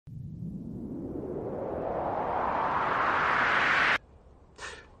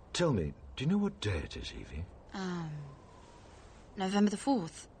Tell me, do you know what day it is, Evie? November the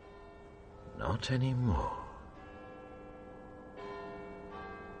 4th. Not anymore.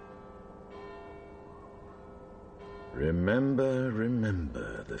 Remember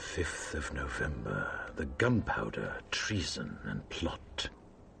the 5th of November, the gunpowder, treason, and plot.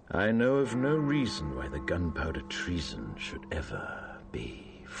 I know of no reason why the gunpowder treason should ever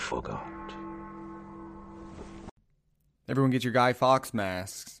be forgot. Everyone get your Guy Fawkes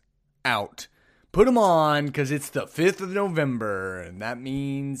masks out. Put them on, because it's the 5th of November, and that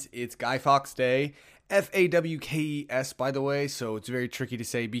means it's Guy Fawkes Day. Fawkes, by the way, so it's very tricky to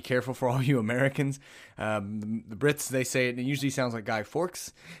say. Be careful for all you Americans. The Brits, they say it, and it usually sounds like Guy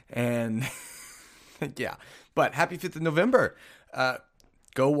Fawkes. And, yeah. But happy 5th of November.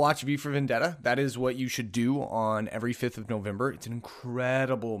 Go watch V for Vendetta. That is what you should do on every 5th of November. It's an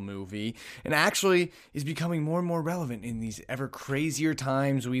incredible movie, and actually is becoming more and more relevant in these ever crazier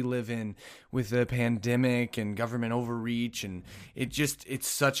times we live in with the pandemic and government overreach, and it's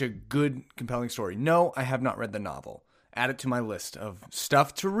such a good, compelling story. No, I have not read the novel. Add it to my list of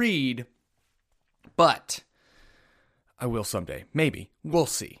stuff to read, but I will someday. Maybe. We'll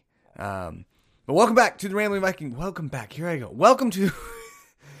see. But welcome back to the Rambling Viking. Welcome back. Here I go. Welcome to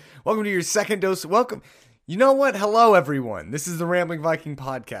your second dose. Welcome. You know what? Hello, everyone. This is the Rambling Viking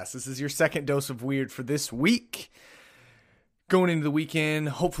podcast. This is your second dose of weird for this week. Going into the weekend,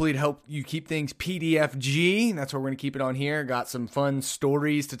 hopefully to help you keep things PDFG. That's where we're going to keep it on here. Got some fun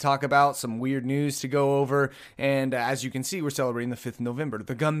stories to talk about, some weird news to go over. And as you can see, we're celebrating the 5th of November,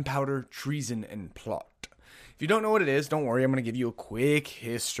 the gunpowder treason and plot. If you don't know what it is, don't worry. I'm going to give you a quick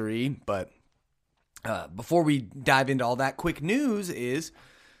history. But before we dive into all that, quick news is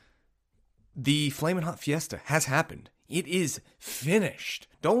the Flamin' Hot Fiesta has happened. It is finished.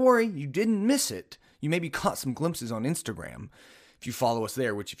 Don't worry, you didn't miss it. You maybe caught some glimpses on Instagram if you follow us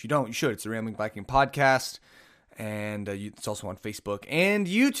there, which if you don't, you should. It's the Rambling Viking Podcast, and it's also on Facebook and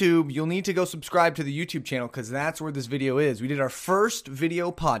YouTube. You'll need to go subscribe to the YouTube channel because that's where this video is. We did our first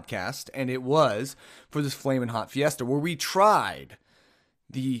video podcast, and it was for this Flamin' Hot Fiesta where we tried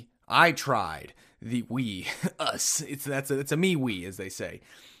us. It's a me, we, as they say.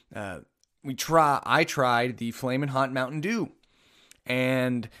 I tried the Flamin' Hot Mountain Dew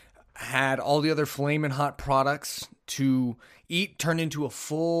and had all the other Flamin' Hot products to eat turned into a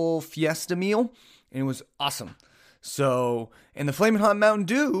full Fiesta meal, and it was awesome. So, and the Flamin' Hot Mountain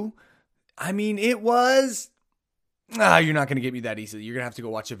Dew, I mean, it was... you're not going to get me that easily. You're going to have to go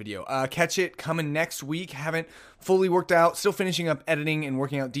watch the video. Catch it coming next week. Haven't fully worked out. Still finishing up editing and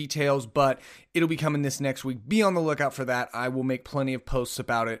working out details, but it'll be coming this next week. Be on the lookout for that. I will make plenty of posts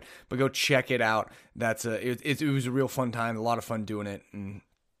about it, but go check it out. It was a real fun time. A lot of fun doing it, and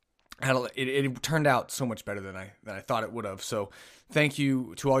it turned out so much better than I thought it would have. So thank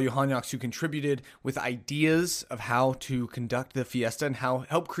you to all you Hanyaks who contributed with ideas of how to conduct the Fiesta and how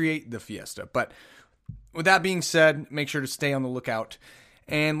help create the Fiesta. But with that being said, make sure to stay on the lookout.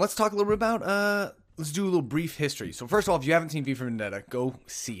 And let's talk a little bit about, let's do a little brief history. So first of all, if you haven't seen V for Vendetta, go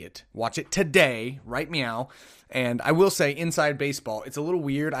see it. Watch it today, right meow. And I will say, inside baseball, it's a little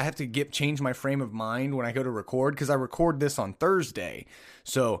weird. I have to change my frame of mind when I go to record, because I record this on Thursday.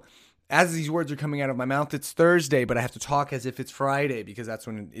 So as these words are coming out of my mouth, it's Thursday, but I have to talk as if it's Friday because that's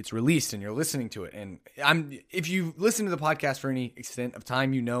when it's released and you're listening to it. And if you listen to the podcast for any extent of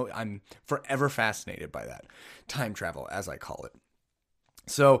time, you know I'm forever fascinated by that. Time travel, as I call it.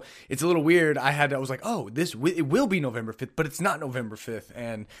 So it's a little weird. I was like, it will be November 5th, but it's not November 5th.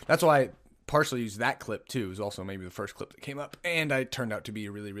 And that's why I partially used that clip too. It was also maybe the first clip that came up, and it turned out to be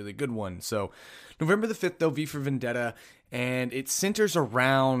a really, really good one. So November the 5th, though, V for Vendetta, and it centers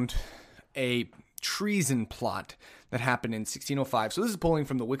around a treason plot that happened in 1605. So this is pulling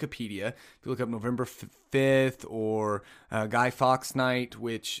from the Wikipedia. If you look up November 5th or Guy Fawkes Night,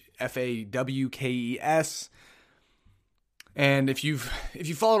 which Fawkes. And if you've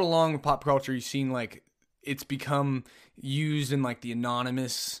followed along with pop culture, you've seen like it's become used in like the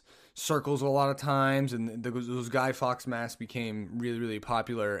anonymous circles a lot of times, and those Guy Fawkes masks became really, really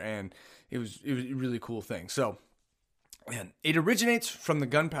popular, and it was a really cool thing. So, and it originates from the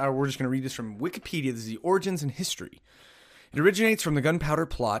gunpowder. We're just going to read this from Wikipedia. This is the origins and history. It originates from the gunpowder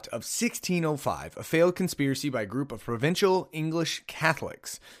plot of 1605, a failed conspiracy by a group of provincial English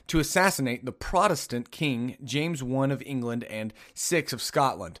Catholics to assassinate the Protestant King James I of England and VI of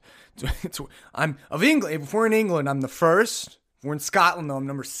Scotland. I'm of England. If we're in England, I'm the first. If we're in Scotland, though, I'm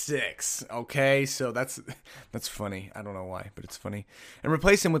number 6. Okay, so that's funny. I don't know why, but it's funny. And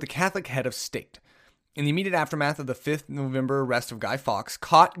replace him with the Catholic head of state. in the immediate aftermath of the 5th November arrest of Guy Fawkes,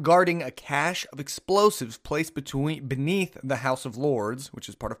 caught guarding a cache of explosives placed beneath the House of Lords, which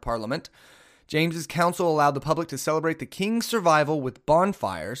is part of Parliament, James's council allowed the public to celebrate the king's survival with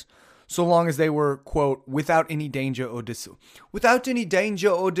bonfires, so long as they were, quote, without any danger or disorder.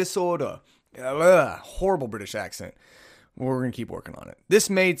 Horrible British accent. We're going to keep working on it. This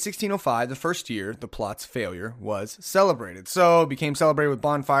made 1605 the first year the plot's failure was celebrated. So it became celebrated with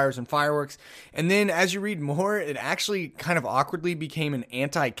bonfires and fireworks. And then as you read more, it actually kind of awkwardly became an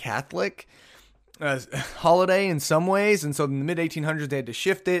anti-Catholic holiday in some ways. And so in the mid-1800s, they had to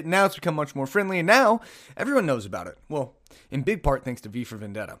shift it. Now it's become much more friendly. And now everyone knows about it. Well, in big part thanks to V for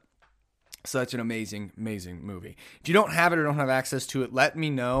Vendetta. Such an amazing, amazing movie. If you don't have it or don't have access to it, let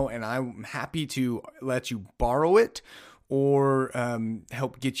me know, and I'm happy to let you borrow it or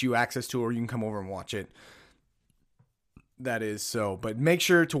help get you access to it, or you can come over and watch it. That is so. But make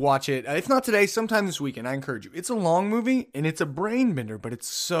sure to watch it. If not today, sometime this weekend. I encourage you. It's a long movie, and it's a brain bender, but it's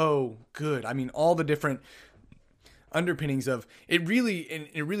so good. I mean, all the different underpinnings of it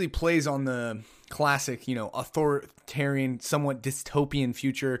really plays on the classic, authoritarian, somewhat dystopian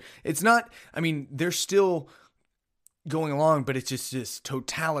future. It's not, they're still going along, but it's just this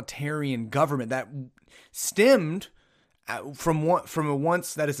totalitarian government that stemmed from a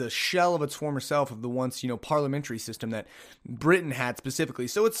once that is a shell of its former self, of the once, parliamentary system that Britain had specifically.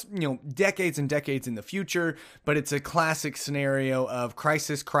 So it's, decades and decades in the future, but it's a classic scenario of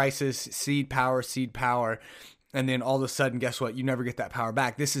crisis, seed power. And then all of a sudden, guess what? You never get that power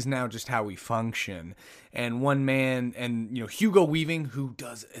back. This is now just how we function. And one man, and Hugo Weaving, who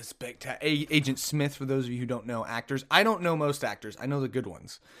does a spectacular Agent Smith. For those of you who don't know actors, I don't know most actors. I know the good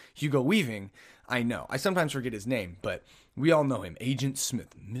ones. Hugo Weaving, I know. I sometimes forget his name, but we all know him. Agent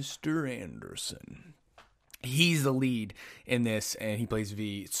Smith, Mr. Anderson. He's the lead in this, and he plays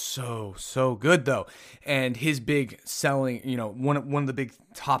V. It's so good, though. And his big selling, one of the big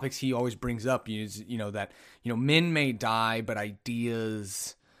topics he always brings up is, that, men may die, but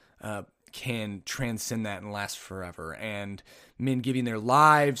ideas can transcend that and last forever. And men giving their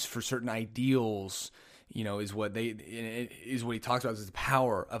lives for certain ideals, is what he talks about, is the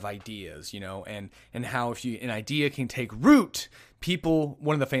power of ideas, and how if an idea can take root, people,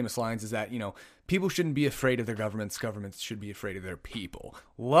 one of the famous lines is that, people shouldn't be afraid of their governments should be afraid of their people.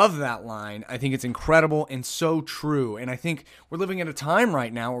 Love that line. I think it's incredible and so true. And I think we're living at a time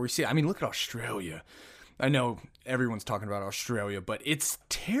right now where we see, look at Australia. I know everyone's talking about Australia, but it's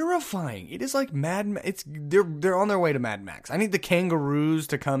terrifying. It is like they're on their way to Mad Max. I need the kangaroos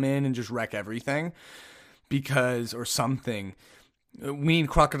to come in and just wreck everything or something. We need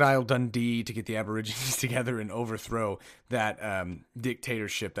Crocodile Dundee to get the Aborigines together and overthrow that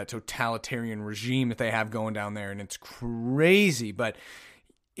dictatorship, that totalitarian regime that they have going down there. And it's crazy, but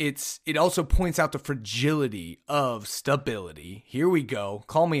it also points out the fragility of stability. Here we go.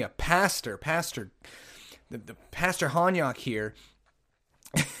 Call me a pastor. The Pastor Hanyak here.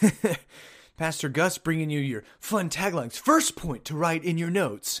 Pastor Gus bringing you your fun taglines. First point to write in your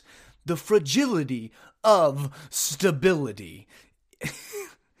notes: the fragility of stability.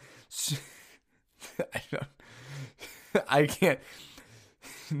 I can't.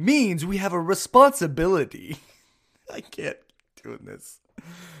 Means we have a responsibility. I can't keep doing this.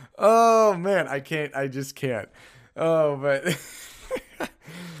 Oh man, I can't. I just can't. Oh, but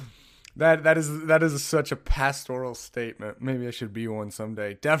that is such a pastoral statement. Maybe I should be one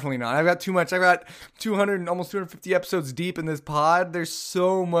someday. Definitely not. I've got too much. I've got 200, almost 250 episodes deep in this pod. There's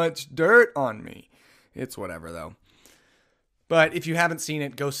so much dirt on me. It's whatever though. But if you haven't seen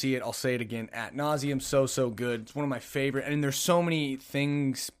it, go see it. I'll say it again ad nauseum. So good. It's one of my favorite. And there's so many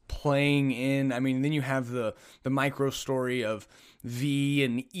things playing in. Then you have the micro story of V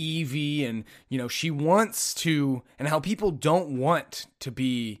and Evie, and she wants to, and how people don't want to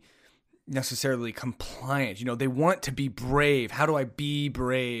be necessarily compliant. They want to be brave. How do I be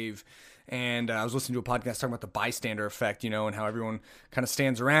brave? And I was listening to a podcast talking about the bystander effect, and how everyone kind of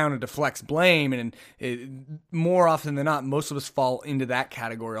stands around and deflects blame. And more often than not, most of us fall into that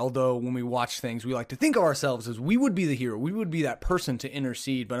category. Although when we watch things, we like to think of ourselves as we would be the hero. We would be that person to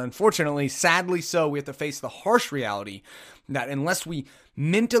intercede. But unfortunately, sadly so, we have to face the harsh reality that unless we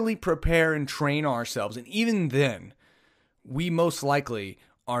mentally prepare and train ourselves, and even then, we most likely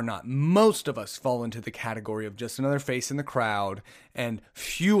are not. Most of us fall into the category of just another face in the crowd, and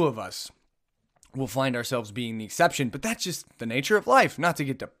few of us will find ourselves being the exception. But that's just the nature of life. Not to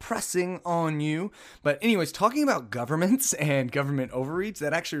get depressing on you, but anyways, talking about governments and government overreach,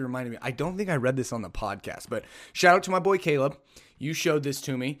 that actually reminded me, I don't think I read this on the podcast, but shout out to my boy Caleb. You showed this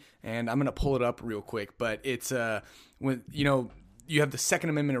to me, and I'm going to pull it up real quick, but it's when you have the Second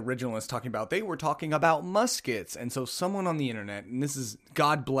Amendment originalists talking about, they were talking about muskets. And so someone on the internet, and this is,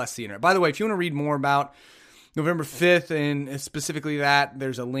 God bless the internet. By the way, if you want to read more about November 5th and specifically that,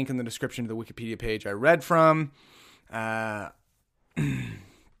 there's a link in the description to the Wikipedia page I read from. But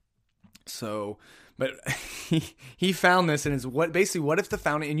he found this, and it's what if the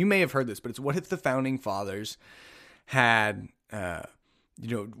founding, and you may have heard this, but it's what if the founding fathers had,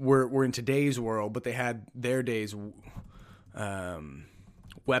 we're in today's world, but they had their days,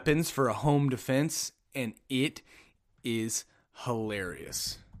 weapons for a home defense, and it is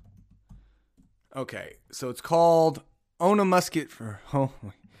hilarious. Okay, so it's called Own a Musket for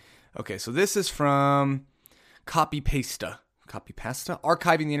Home. Okay, so this is from Copypasta,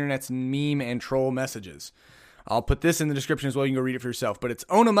 archiving the internet's meme and troll messages. I'll put this in the description as well. You can go read it for yourself. But it's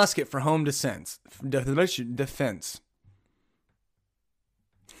Own a Musket for Home Defense.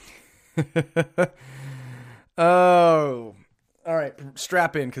 Oh, all right.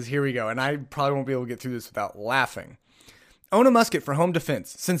 Strap in, because here we go. And I probably won't be able to get through this without laughing. Own a musket for home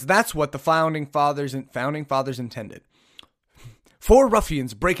defense, since that's what the founding fathers intended. 4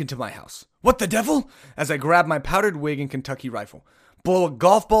 ruffians break into my house. What the devil? As I grab my powdered wig and Kentucky rifle. Blow a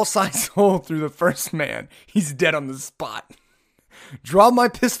golf ball-sized hole through the first man. He's dead on the spot. Draw my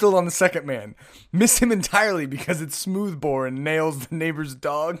pistol on the second man. Miss him entirely because it's smoothbore and nails the neighbor's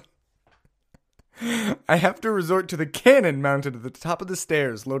dog. I have to resort to the cannon mounted at the top of the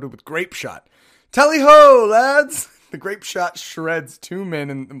stairs, loaded with grape shot. Tally-ho, lads! The grape shot shreds 2 men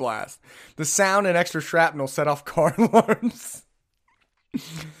in the blast. The sound and extra shrapnel set off car alarms.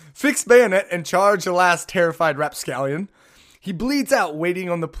 Fix bayonet and charge the last terrified rapscallion. He bleeds out, waiting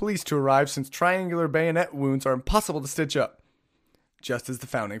on the police to arrive, since triangular bayonet wounds are impossible to stitch up. Just as the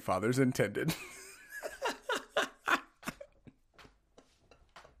founding fathers intended.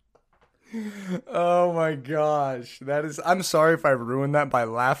 Oh my gosh. I'm sorry if I ruined that by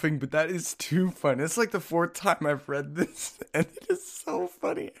laughing, but that is too funny. It's like the 4th time I've read this, and it is so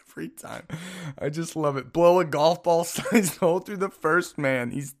funny every time. I just love it. Blow a golf ball sized hole through the first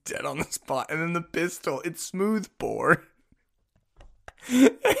man. He's dead on the spot. And then the pistol, it's smooth bore.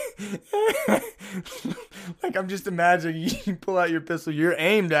 Like, I'm just imagining you pull out your pistol, you're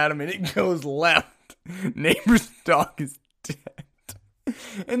aimed at him, and it goes left. Neighbor's dog is dead.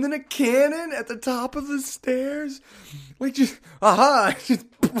 And then a cannon at the top of the stairs. Like, just, just you're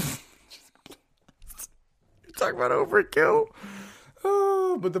talking about overkill.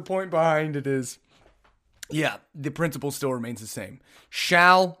 Oh, but the point behind it is, yeah, the principle still remains the same.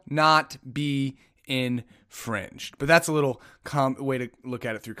 Shall not be infringed. But that's a little way to look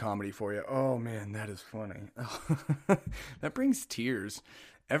at it through comedy for you. Oh, man, that is funny. That brings tears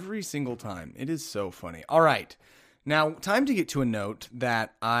every single time. It is so funny. All right. Now, time to get to a note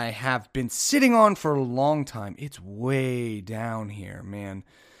that I have been sitting on for a long time. It's way down here, man.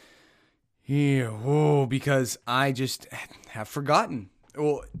 Yeah, because I just have forgotten.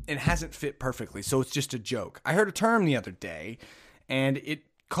 Well, it hasn't fit perfectly, so it's just a joke. I heard a term the other day, and it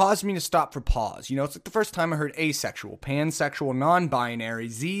caused me to stop for pause. You know, it's like the first time I heard asexual, pansexual, non-binary,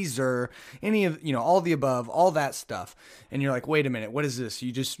 zer, any of, all the above, all that stuff. And you're like, wait a minute, what is this?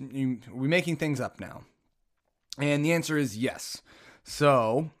 We're making things up now. And the answer is yes.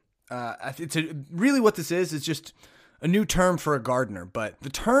 So, really what this is just a new term for a gardener. But the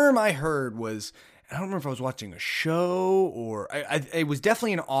term I heard was, I don't remember if I was watching a show or, it was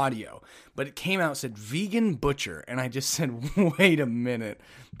definitely an audio. But it came out and said vegan butcher. And I just said, wait a minute,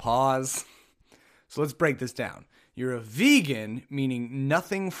 pause. So let's break this down. You're a vegan, meaning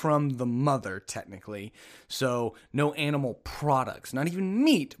nothing from the mother, technically. So no animal products, not even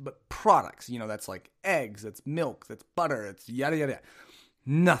meat, but products. That's like eggs, that's milk, that's butter, it's yada, yada, yada.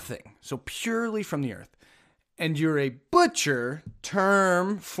 Nothing. So purely from the earth. And you're a butcher,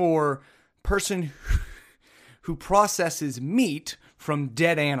 term for person who processes meat from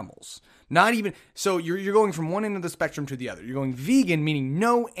dead animals. Not even, so you're going from one end of the spectrum to the other. You're going vegan, meaning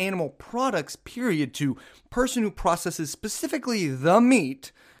no animal products, period, to person who processes specifically the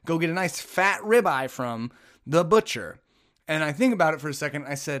meat. Go get a nice fat ribeye from the butcher. And I think about it for a second.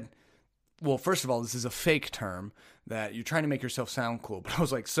 I said, well, first of all, this is a fake term that you're trying to make yourself sound cool. But I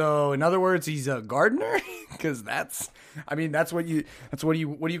was like, so in other words, he's a gardener? Because what do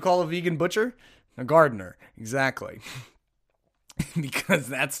you call a vegan butcher? A gardener. Exactly. Because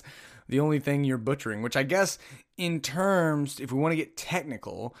that's the only thing you're butchering, which I guess in terms, if we want to get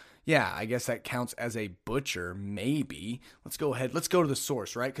technical, yeah, I guess that counts as a butcher, maybe. Let's go ahead. Let's go to the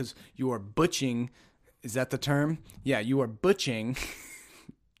source, right? Because you are butching. Is that the term? Yeah, you are butching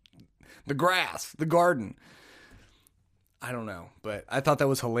the grass, the garden. I don't know, but I thought that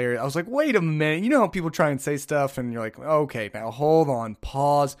was hilarious. I was like, wait a minute. You know how people try and say stuff and you're like, okay, now hold on,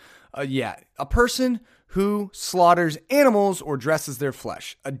 pause. Yeah, a person who slaughters animals or dresses their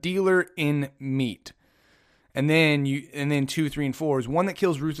flesh, a dealer in meat. And then 2, 3, and 4 is one that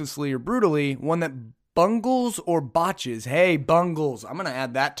kills ruthlessly or brutally, one that bungles or botches. Hey, bungles. I'm going to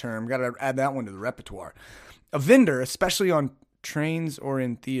add that term. Got to add that one to the repertoire. A vendor, especially on trains or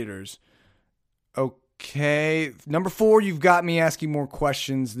in theaters. Okay. Number 4, you've got me asking more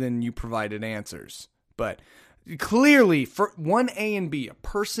questions than you provided answers. But clearly, for 1A and B, a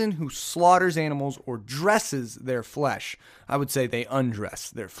person who slaughters animals or dresses their flesh. I would say they undress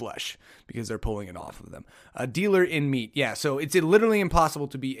their flesh because they're pulling it off of them. A dealer in meat. Yeah, so it's literally impossible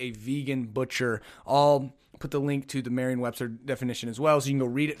to be a vegan butcher. I'll put the link to the Merriam-Webster definition as well so you can go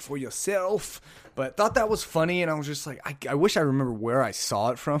read it for yourself. But thought that was funny, and I was just like, I wish I remember where I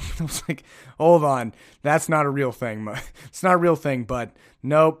saw it from. I was like, hold on, that's not a real thing. It's not a real thing, but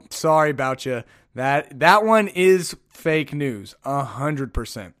nope, sorry about you. That one is fake news,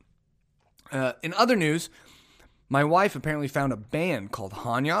 100%. In other news, my wife apparently found a band called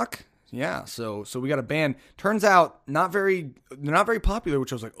Hanyak. Yeah, so we got a band. Turns out they're not very popular,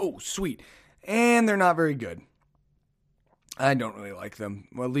 which I was like, oh, sweet. And they're not very good. I don't really like them.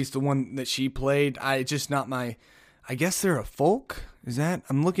 Well, at least the one that she played, it's just not my... I guess they're a folk? Is that...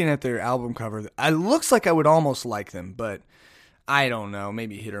 I'm looking at their album cover. It looks like I would almost like them, but I don't know.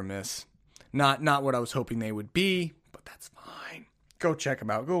 Maybe hit or miss. Not what I was hoping they would be, but that's fine. Go check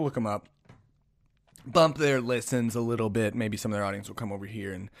them out. Go look them up. Bump their listens a little bit. Maybe some of their audience will come over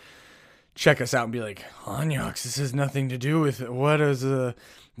here and check us out and be like, Hanyoks, this has nothing to do with it. What is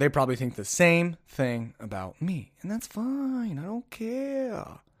They probably think the same thing about me, and that's fine. I don't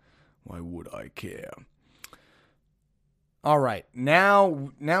care. Why would I care? All right,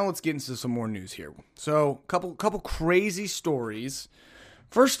 now let's get into some more news here. So, couple crazy stories.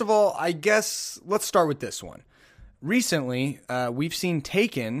 First of all, I guess let's start with this one. Recently, we've seen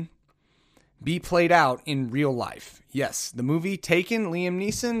Taken be played out in real life. Yes, the movie Taken, Liam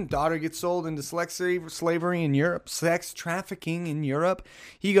Neeson, daughter gets sold into slavery in Europe, sex trafficking in Europe.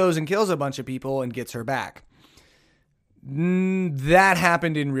 He goes and kills a bunch of people and gets her back. That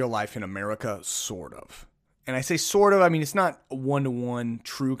happened in real life in America, sort of. And I say sort of, I mean, it's not a one-to-one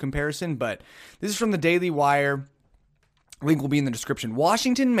true comparison, but this is from the Daily Wire. Link will be in the description.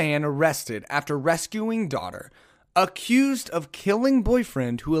 Washington man arrested after rescuing daughter, accused of killing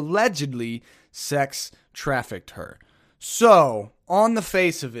boyfriend who allegedly sex trafficked her. So, on the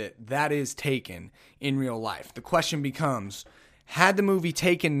face of it, that is Taken in real life. The question becomes, had the movie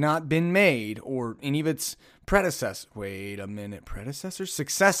Taken not been made, or any of its successors,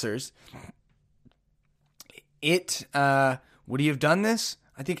 would he have done this?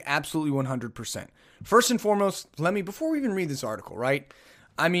 I think absolutely 100%. First and foremost, before we even read this article, right?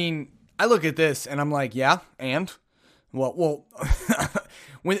 I mean, I look at this and I'm like, yeah, and? Well,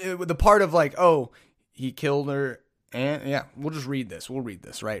 when the part of like, oh, he killed her, and yeah, we'll just read this. We'll read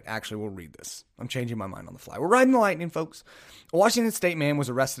this, right? Actually, we'll read this. I'm changing my mind on the fly. We're riding the lightning, folks. A Washington State man was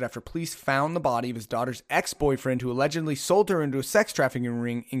arrested after police found the body of his daughter's ex-boyfriend who allegedly sold her into a sex trafficking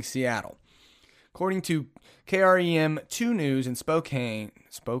ring in Seattle. According to KREM 2 News in Spokane,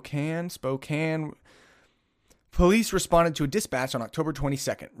 police responded to a dispatch on October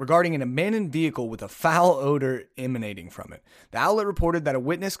 22nd regarding an abandoned vehicle with a foul odor emanating from it. The outlet reported that a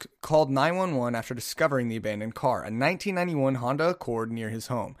witness called 911 after discovering the abandoned car, a 1991 Honda Accord near his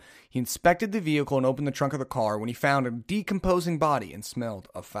home. He inspected the vehicle and opened the trunk of the car when he found a decomposing body and smelled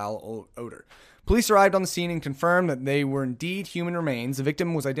a foul odor. Police arrived on the scene and confirmed that they were indeed human remains. The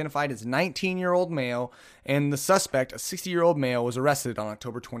victim was identified as a 19-year-old male, and the suspect, a 60-year-old male, was arrested on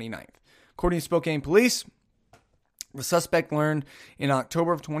October 29th. According to Spokane police, the suspect learned in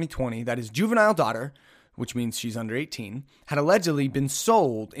October of 2020 that his juvenile daughter, which means she's under 18, had allegedly been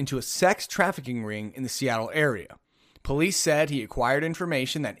sold into a sex trafficking ring in the Seattle area. Police said he acquired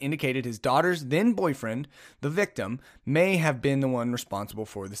information that indicated his daughter's then-boyfriend, the victim, may have been the one responsible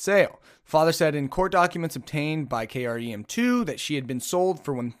for the sale. Father said in court documents obtained by KREM2 that she had been sold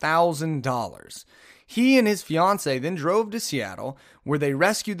for $1,000. He and his fiancée then drove to Seattle, where they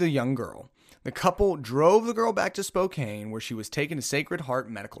rescued the young girl. The couple drove the girl back to Spokane, where she was taken to Sacred Heart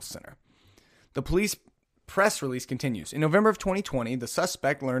Medical Center. The police press release continues. In November of 2020, the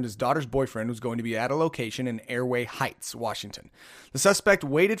suspect learned his daughter's boyfriend was going to be at a location in Airway Heights, Washington. The suspect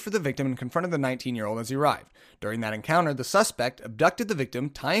waited for the victim and confronted the 19-year-old as he arrived. During that encounter, the suspect abducted the victim,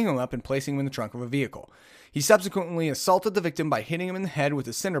 tying him up and placing him in the trunk of a vehicle. He subsequently assaulted the victim by hitting him in the head with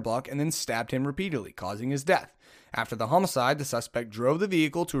a cinder block and then stabbed him repeatedly, causing his death. After the homicide, the suspect drove the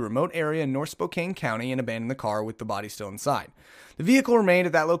vehicle to a remote area in North Spokane County and abandoned the car with the body still inside. The vehicle remained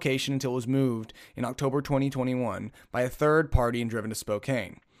at that location until it was moved in October 2021 by a third party and driven to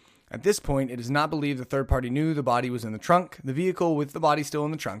Spokane. At this point, it is not believed the third party knew the body was in the trunk. The vehicle with the body still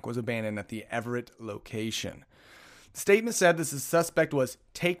in the trunk was abandoned at the Everett location. The statement said that the suspect was,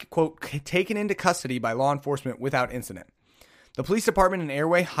 taken into custody by law enforcement without incident. The police department in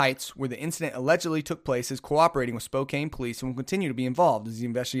Airway Heights, where the incident allegedly took place, is cooperating with Spokane police and will continue to be involved as the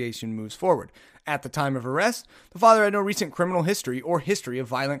investigation moves forward. At the time of arrest, the father had no recent criminal history or history of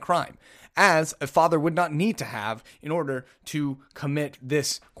violent crime, as a father would not need to have in order to commit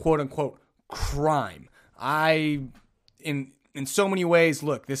this quote-unquote crime. In so many ways,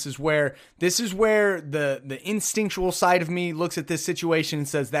 look, this is where the instinctual side of me looks at this situation and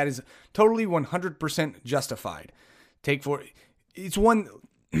says that is totally 100% justified. It's one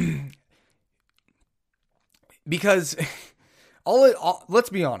because let's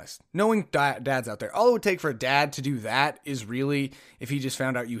be honest, knowing dads out there, all it would take for a dad to do that is really if he just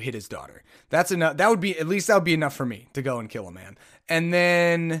found out you hit his daughter. That's enough. That would be be enough for me to go and kill a man. And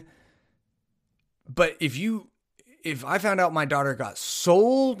then, but if I found out my daughter got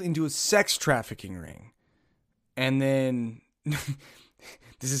sold into a sex trafficking ring, and then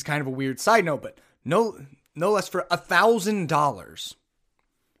this is kind of a weird side note, but no less for $1,000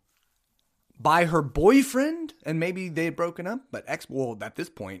 by her boyfriend, and maybe they had broken up, but at this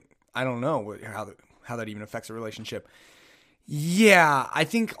point, I don't know how that even affects a relationship. Yeah, I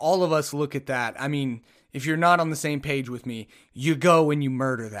think all of us look at that. I mean, if you're not on the same page with me, you go and you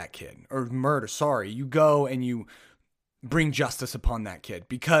murder that kid, you go and you bring justice upon that kid,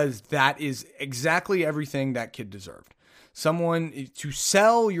 because that is exactly everything that kid deserved. Someone to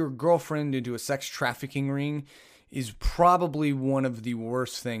sell your girlfriend into a sex trafficking ring is probably one of the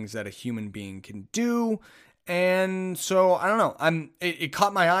worst things that a human being can do. And so, I don't know. It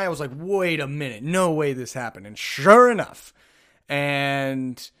caught my eye. I was like, wait a minute. No way this happened. And sure enough.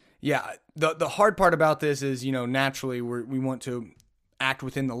 And yeah, the hard part about this is, naturally we want to act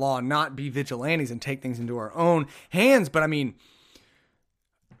within the law, not be vigilantes and take things into our own hands. But I mean,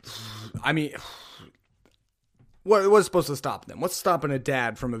 what was supposed to stop them? What's stopping a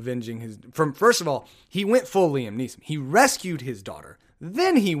dad from avenging first of all, he went full Liam Neeson. He rescued his daughter.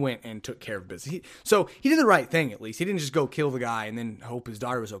 Then he went and took care of business. So he did the right thing, at least. He didn't just go kill the guy and then hope his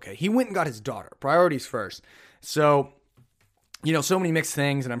daughter was okay. He went and got his daughter. Priorities first. So, so many mixed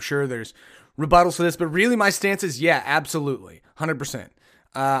things, and I'm sure there's rebuttals to this, but really my stance is, yeah, absolutely. 100%.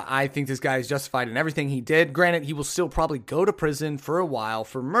 I think this guy is justified in everything he did. Granted, he will still probably go to prison for a while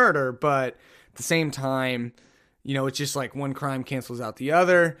for murder, but at the same time, it's just like one crime cancels out the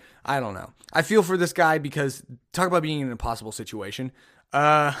other. I don't know. I feel for this guy because talk about being in an impossible situation.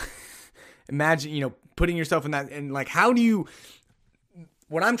 Imagine, putting yourself in that, and like,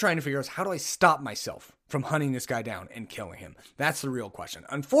 what I'm trying to figure out is how do I stop myself from hunting this guy down and killing him? That's the real question.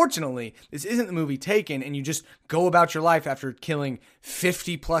 Unfortunately, this isn't the movie Taken, and you just go about your life after killing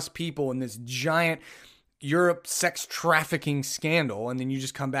 50 plus people in this giant Europe sex trafficking scandal, and then you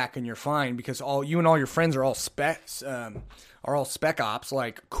just come back and you're fine because you and all your friends are all spec ops.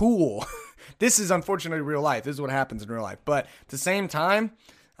 Like, cool. This is unfortunately real life. This is what happens in real life. But at the same time,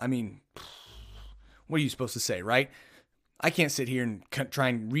 I mean, what are you supposed to say, right? I can't sit here and try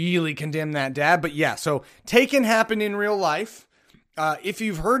and really condemn that dad. But yeah, so Taken happened in real life. If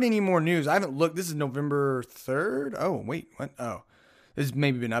you've heard any more news, I haven't looked. This is November 3rd. Oh, wait, what? Oh, this has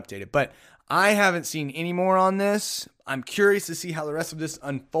maybe been updated. But I haven't seen any more on this. I'm curious to see how the rest of this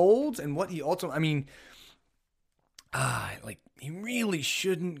unfolds and what he ultimately, he really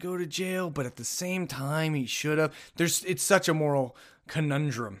shouldn't go to jail, but at the same time, he should have. It's such a moral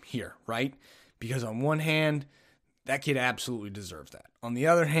conundrum here, right? Because on one hand, that kid absolutely deserves that. On the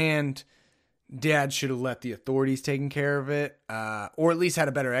other hand, dad should have let the authorities taken care of it, or at least had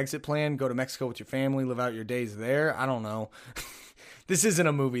a better exit plan. Go to Mexico with your family, live out your days there. I don't know. This isn't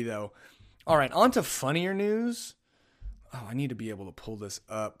a movie, though. All right, on to funnier news. Oh, I need to be able to pull this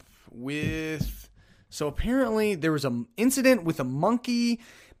up So apparently there was an incident with a monkey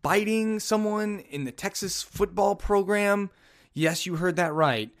biting someone in the Texas football program. Yes, you heard that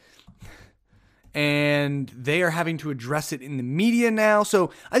right. And they are having to address it in the media now. So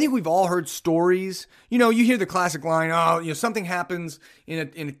I think we've all heard stories. You hear the classic line, something happens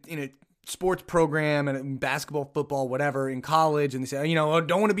in a sports program and basketball, football, whatever, in college, and they say, don't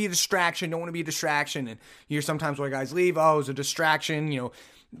want to be a distraction, And you hear sometimes why guys leave, it was a distraction,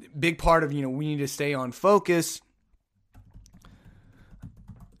 big part of, we need to stay on focus.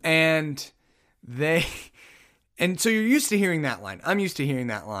 And so you're used to hearing that line. I'm used to hearing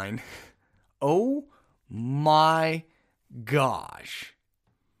that line. Oh My gosh.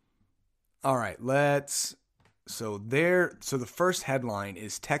 All right, so the first headline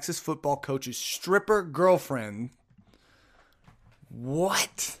is Texas football coach's stripper girlfriend.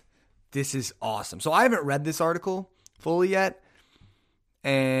 What? This is awesome. So I haven't read this article fully yet.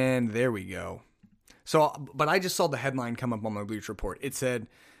 And there we go. But I just saw the headline come up on my Bleach Report. It said,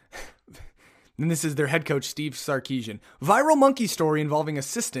 and this is their head coach, Steve Sarkisian. Viral monkey story involving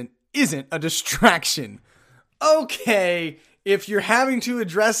assistant isn't a distraction. Okay, if you're having to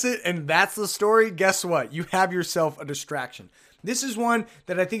address it and that's the story, guess what? You have yourself a distraction. This is one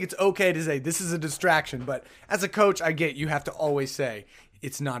that I think it's okay to say this is a distraction, but as a coach, I get you have to always say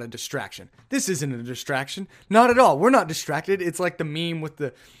it's not a distraction. This isn't a distraction. Not at all. We're not distracted. It's like the meme with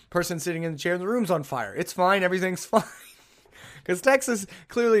the person sitting in the chair and the room's on fire. It's fine. Everything's fine. Because Texas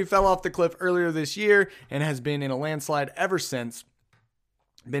clearly fell off the cliff earlier this year and has been in a landslide ever since.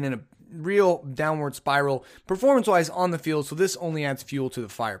 Been in a real downward spiral performance-wise on the field, so this only adds fuel to the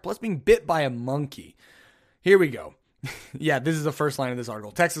fire. Plus being bit by a monkey. Here we go. Yeah, this is the first line of this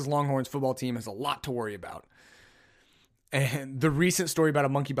article. Texas Longhorns football team has a lot to worry about. And the recent story about a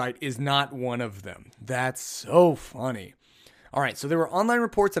monkey bite is not one of them. That's so funny. All right, so there were online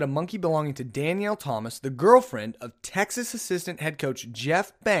reports that a monkey belonging to Danielle Thomas, the girlfriend of Texas assistant head coach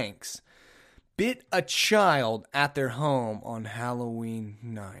Jeff Banks, bit a child at their home on Halloween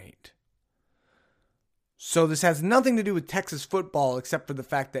night. So this has nothing to do with Texas football except for the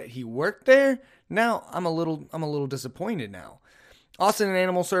fact that he worked there. Now I'm a little disappointed now. Austin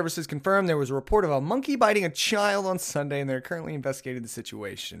Animal Services confirmed there was a report of a monkey biting a child on Sunday, and they're currently investigating the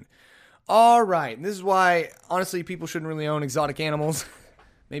situation. All right, this is why honestly people shouldn't really own exotic animals.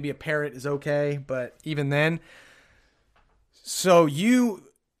 Maybe a parrot is okay, but even then. So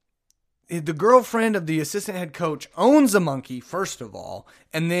the girlfriend of the assistant head coach owns a monkey, first of all,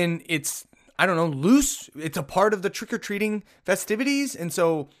 and then it's, I don't know, loose. It's a part of the trick-or-treating festivities. And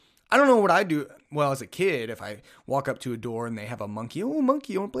so I don't know what I do. Well, as a kid, if I walk up to a door and they have a monkey, oh,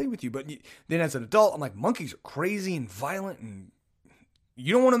 monkey, I want to play with you. But then as an adult, I'm like, monkeys are crazy and violent and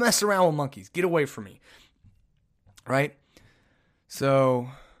you don't want to mess around with monkeys. Get away from me. Right? So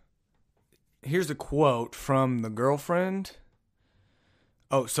here's a quote from the girlfriend.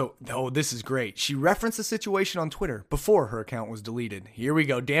 This is great. She referenced the situation on Twitter before her account was deleted. Here we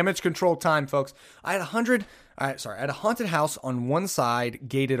go. Damage control time, folks. I had a haunted house on one side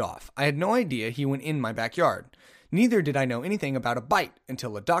gated off. I had no idea he went in my backyard. Neither did I know anything about a bite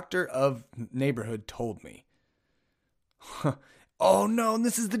until a doctor of neighborhood told me. Oh no,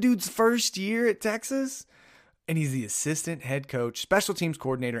 this is the dude's first year at Texas? And he's the assistant head coach, special teams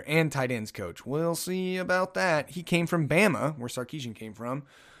coordinator, and tight ends coach. We'll see about that. He came from Bama, where Sarkisian came from.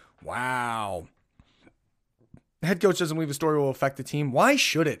 Wow. The head coach doesn't believe the story will affect the team. Why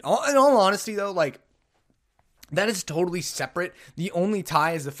should it? In all honesty, though, that is totally separate. The only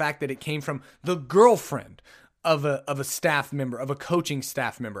tie is the fact that it came from the girlfriend of a staff member, of a coaching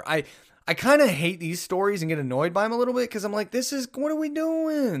staff member. I kind of hate these stories and get annoyed by them a little bit because I'm like, what are we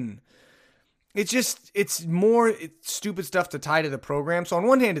doing? It's more stupid stuff to tie to the program. So on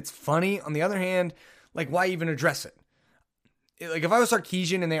one hand, it's funny. On the other hand, why even address it? If I was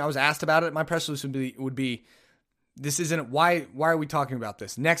Sarkisian and I was asked about it, my press release would be, this isn't, why are we talking about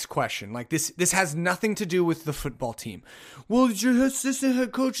this? Next question. This has nothing to do with the football team. Well, it's your assistant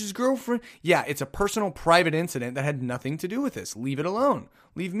head coach's girlfriend. Yeah, it's a personal, private incident that had nothing to do with this. Leave it alone.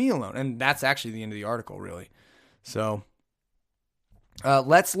 Leave me alone. And that's actually the end of the article, really. So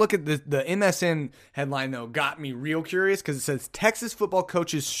let's look at the MSN headline, though. Got me real curious because it says Texas football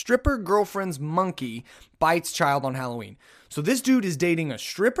coach's stripper girlfriend's monkey bites child on Halloween. So this dude is dating a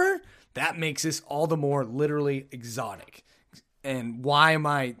stripper? That makes this all the more literally exotic. And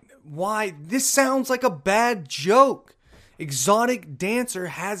why? This sounds like a bad joke. Exotic dancer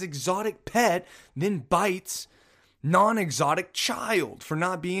has exotic pet, then bites non-exotic child for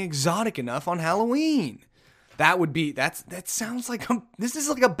not being exotic enough on Halloween. That sounds like this is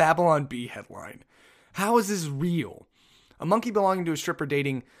like a Babylon Bee headline. How is this real? A monkey belonging to a stripper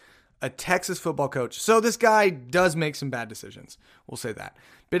dating a Texas football coach. So this guy does make some bad decisions. We'll say that.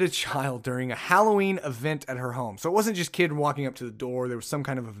 Bit a child during a Halloween event at her home. So it wasn't just kid walking up to the door. There was some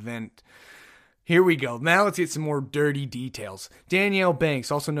kind of event. Here we go. Now let's get some more dirty details. Danielle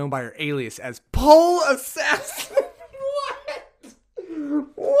Banks, also known by her alias as Pole Assassin.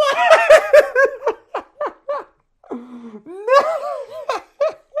 What? No.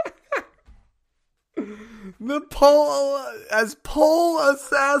 The pole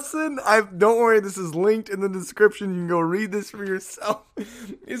assassin. Don't worry, this is linked in the description. You can go read this for yourself.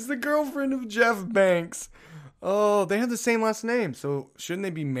 Is the girlfriend of Jeff Banks. Oh, they have the same last name, so shouldn't they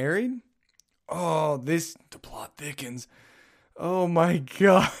be married? Oh, the plot thickens. Oh my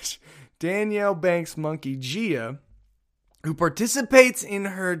gosh. Danielle Banks' monkey, Gia, who participates in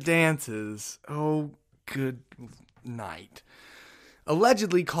her dances, oh, good night,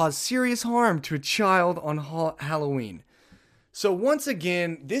 allegedly caused serious harm to a child on Halloween. So once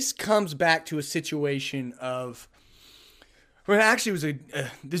again, this comes back to a situation of, well, actually, it was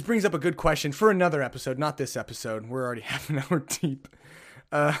this brings up a good question for another episode, not this episode. We're already half an hour deep.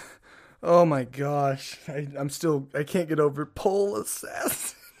 Oh my gosh, I can't get over pole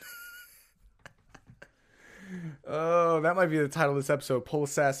assassin. Oh, that might be the title of this episode. Pole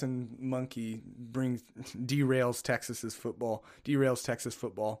assassin monkey derails Texas football.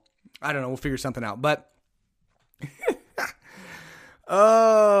 I don't know. We'll figure something out. But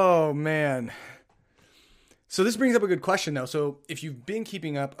oh man. So this brings up a good question though. So if you've been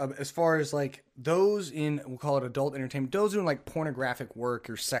keeping up as far as like those in, we'll call it adult entertainment, those doing like pornographic work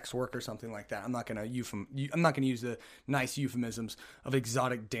or sex work or something like that. I'm not gonna use the nice euphemisms of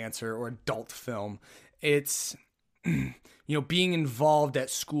exotic dancer or adult film. It's, being involved at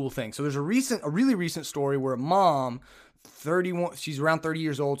school things. So there's a really recent story where a mom, 31, she's around 30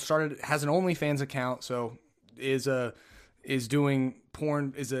 years old, has an OnlyFans account. So is doing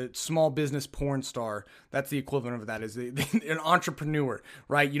porn, is a small business porn star. That's the equivalent of that, is an entrepreneur,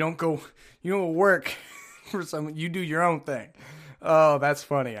 right? You don't go work for someone, you do your own thing. Oh, that's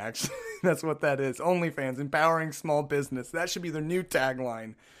funny, actually. That's what that is. OnlyFans, empowering small business. That should be their new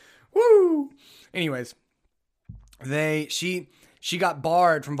tagline. Woo! Anyways, she got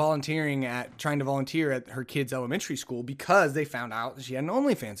barred from trying to volunteer at her kid's elementary school because they found out that she had an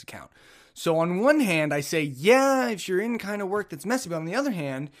OnlyFans account. So on one hand, I say, yeah, if you're in kind of work that's messy, but on the other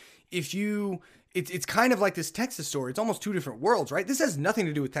hand, it's kind of like this Texas story. It's almost two different worlds, right? This has nothing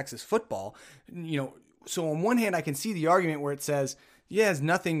to do with Texas football. So on one hand, I can see the argument where it says, yeah, it has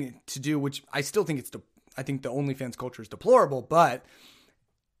nothing to do, which I still think I think the OnlyFans culture is deplorable, but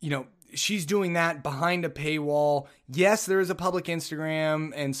she's doing that behind a paywall. Yes, there is a public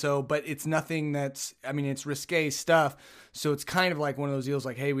Instagram, but it's nothing it's risque stuff. So it's kind of like one of those deals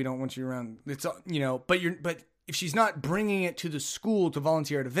like, hey, we don't want you around. It's, but if she's not bringing it to the school to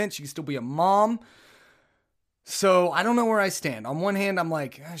volunteer at events, she can still be a mom. So I don't know where I stand. On one hand, I'm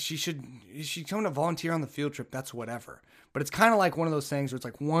like, she's coming to volunteer on the field trip. That's whatever. But it's kind of like one of those things where it's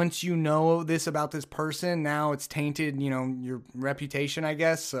like, once you know this about this person, now it's tainted, your reputation, I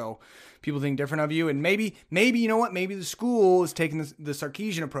guess. So people think different of you. And maybe, you know what? Maybe the school is taking the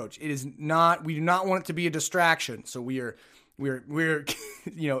Sarkeesian approach. It is not, we do not want it to be a distraction. So we're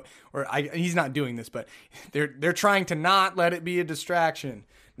he's not doing this, but they're trying to not let it be a distraction.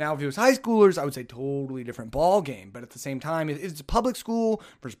 Now, if it was high schoolers, I would say totally different ball game. But at the same time, it's a public school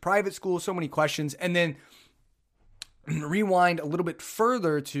versus private school. So many questions. And then rewind a little bit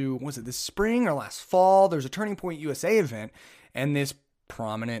further to, was it this spring or last fall? There's a Turning Point USA event, and this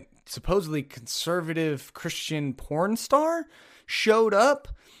prominent, supposedly conservative Christian porn star showed up,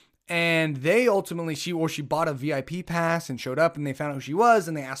 and they ultimately, she bought a VIP pass and showed up, and they found out who she was,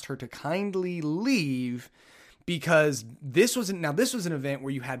 and they asked her to kindly leave because this was an event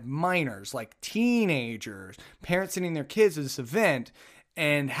where you had minors, like teenagers, parents sending their kids to this event,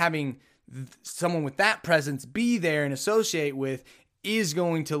 and having someone with that presence be there and associate with is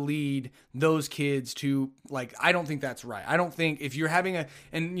going to lead those kids to, like, I don't think that's right. I don't think if you're having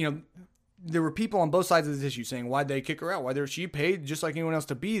there were people on both sides of this issue saying, why'd they kick her out? She paid just like anyone else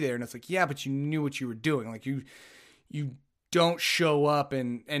to be there. And it's like, yeah, but you knew what you were doing. Like you don't show up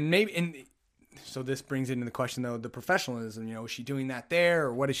and so this brings into the question though, the professionalism, is she doing that there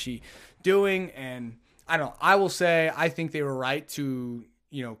or what is she doing? And I will say, I think they were right to,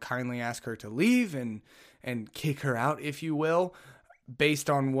 kindly ask her to leave and kick her out, if you will, based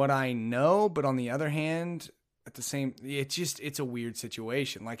on what I know. But on the other hand, it's a weird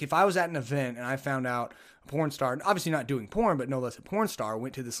situation. Like if I was at an event and I found out a porn star, obviously not doing porn, but no less a porn star,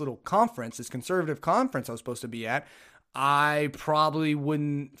 went to this little conference, this conservative conference I was supposed to be at, I probably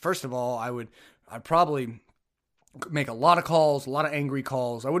wouldn't, first of all, I'd probably make a lot of calls, a lot of angry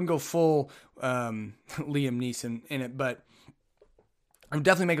calls. I wouldn't go full Liam Neeson in it, but I would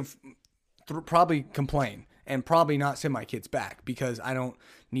definitely probably complain and probably not send my kids back because I don't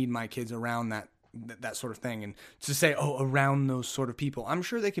need my kids around that sort of thing. And to say, around those sort of people, I'm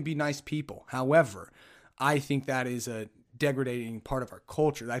sure they can be nice people. However, I think that is a degrading part of our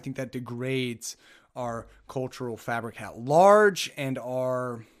culture. I think that degrades our cultural fabric at large and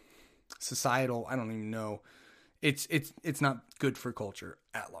our societal, I don't even know. It's not good for culture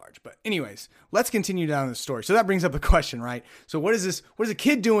at large. But anyways, let's continue down the story. So that brings up a question, right? So what is a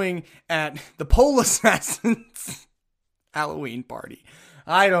kid doing at the Pole Assassins Halloween party?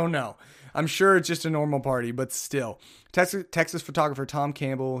 I don't know. I'm sure it's just a normal party, but still. Texas photographer Tom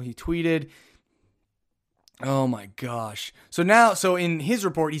Campbell, he tweeted, oh my gosh. So in his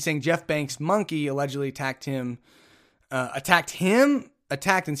report, he's saying Jeff Banks' monkey allegedly attacked and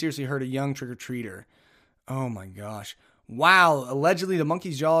seriously hurt a young trick-or-treater. Oh my gosh. Wow. Allegedly, the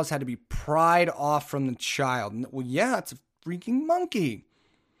monkey's jaws had to be pried off from the child. Well, yeah, it's a freaking monkey.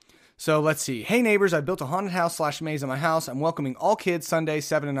 So let's see. Hey neighbors, I built a haunted house / maze at my house. I'm welcoming all kids Sunday,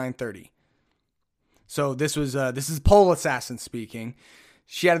 7 to 9:30. So this is Pole Assassin speaking.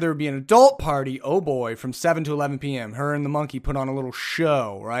 She added there would be an adult party, oh boy, from 7 to 11 p.m. Her and the monkey put on a little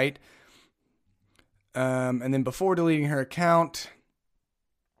show, right? And then before deleting her account,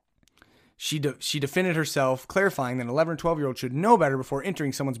 she defended herself, clarifying that an 11 or 12-year-old should know better before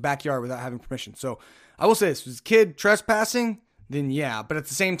entering someone's backyard without having permission. So I will say this, was a kid trespassing? Then yeah, but at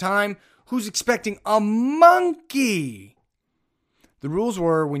the same time, who's expecting a monkey? The rules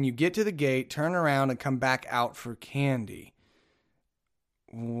were when you get to the gate, turn around and come back out for candy.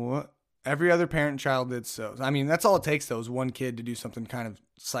 What? Every other parent and child did so. I mean, that's all it takes, though, is one kid to do something kind of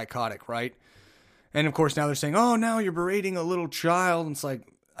psychotic, right? And of course, now they're saying, oh, now you're berating a little child. And it's like,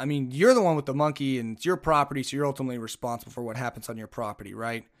 I mean, you're the one with the monkey and it's your property, so you're ultimately responsible for what happens on your property,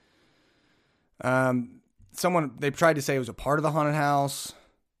 right? They tried to say it was a part of the haunted house.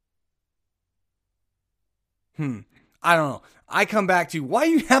 I don't know. I come back to why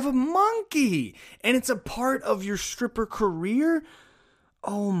you have a monkey and it's a part of your stripper career.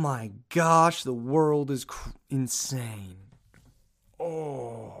 Oh my gosh, the world is insane.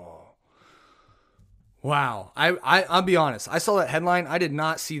 Oh. Wow. I'll be honest. I saw that headline. I did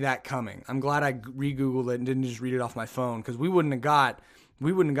not see that coming. I'm glad I re-Googled it and didn't just read it off my phone because we wouldn't have got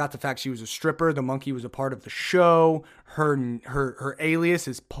the fact she was a stripper. The monkey was a part of the show. Her alias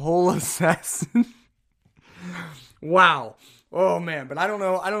is Pole Assassin. Wow. Oh man, but I don't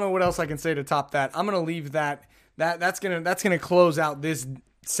know what else I can say to top that. I'm going to leave that. That's going to close out this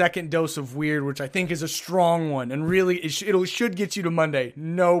second dose of weird, which I think is a strong one and really it should get you to Monday.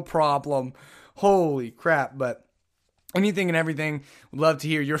 No problem. Holy crap. But anything and everything, would love to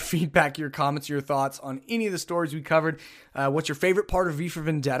hear your feedback, your comments, your thoughts on any of the stories we covered. What's your favorite part of V for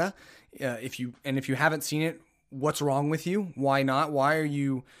Vendetta? If you haven't seen it, what's wrong with you? Why not? Why are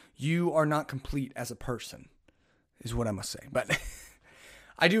you are not complete as a person is what I must say. But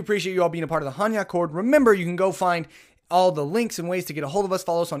I do appreciate you all being a part of the Hanyak Horde. Remember, you can go find all the links and ways to get a hold of us.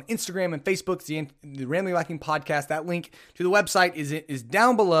 Follow us on Instagram and Facebook. It's the Rambling Viking Podcast. That link to the website is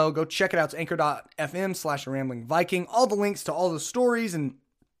down below. Go check it out. It's anchor.fm/Rambling Viking. All the links to all the stories and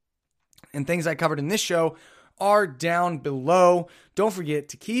things I covered in this show are down below. Don't forget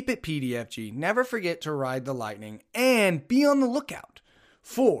to keep it PDFG. Never forget to ride the lightning and be on the lookout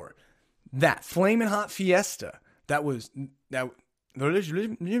for that Flamin' Hot Fiesta. The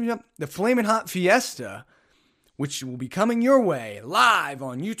Flamin' Hot Fiesta, which will be coming your way live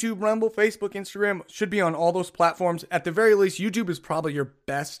on YouTube, Rumble, Facebook, Instagram. Should be on all those platforms. At the very least, YouTube is probably your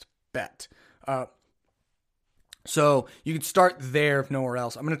best bet. So you can start there if nowhere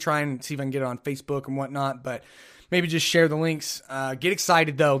else. I'm going to try and see if I can get it on Facebook and whatnot, but maybe just share the links. Get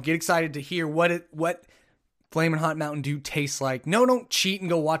excited, though. Get excited to hear what Flamin' Hot Mountain Dew tastes like. No, don't cheat and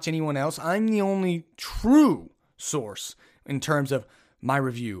go watch anyone else. I'm the only true source in terms of my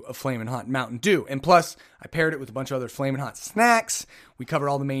review of Flamin' Hot Mountain Dew. And plus, I paired it with a bunch of other Flamin' Hot snacks. We covered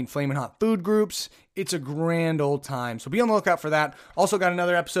all the main Flamin' Hot food groups. It's a grand old time. So be on the lookout for that. Also got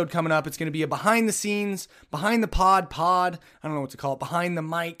another episode coming up. It's going to be a behind the scenes, behind the pod. I don't know what to call it. Behind the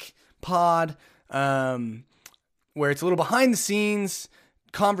mic pod. Where it's a little behind the scenes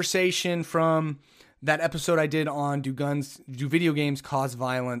conversation from that episode I did on do video games cause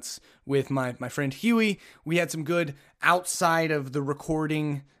violence with my friend Huey. We had some good outside of the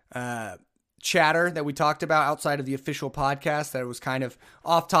recording chatter that we talked about outside of the official podcast that was kind of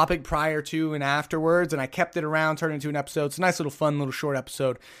off topic prior to and afterwards, and I kept it around, turned it into an episode. It's a nice little fun little short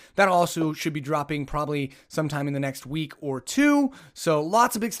episode that also should be dropping probably sometime in the next week or two. So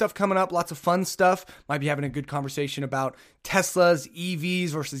lots of big stuff coming up, lots of fun stuff. Might be having a good conversation about Teslas, EVs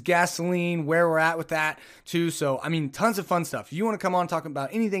versus gasoline, where we're at with that too. So, I mean, tons of fun stuff. If you want to come on talking about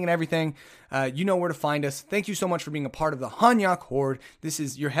anything and everything, you know where to find us. Thank you so much for being a part of the Hanyak Horde. This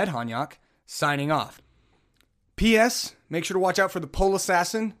is your head Hanyak signing off. P.S. Make sure to watch out for the Pole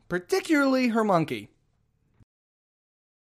Assassin, particularly her monkey.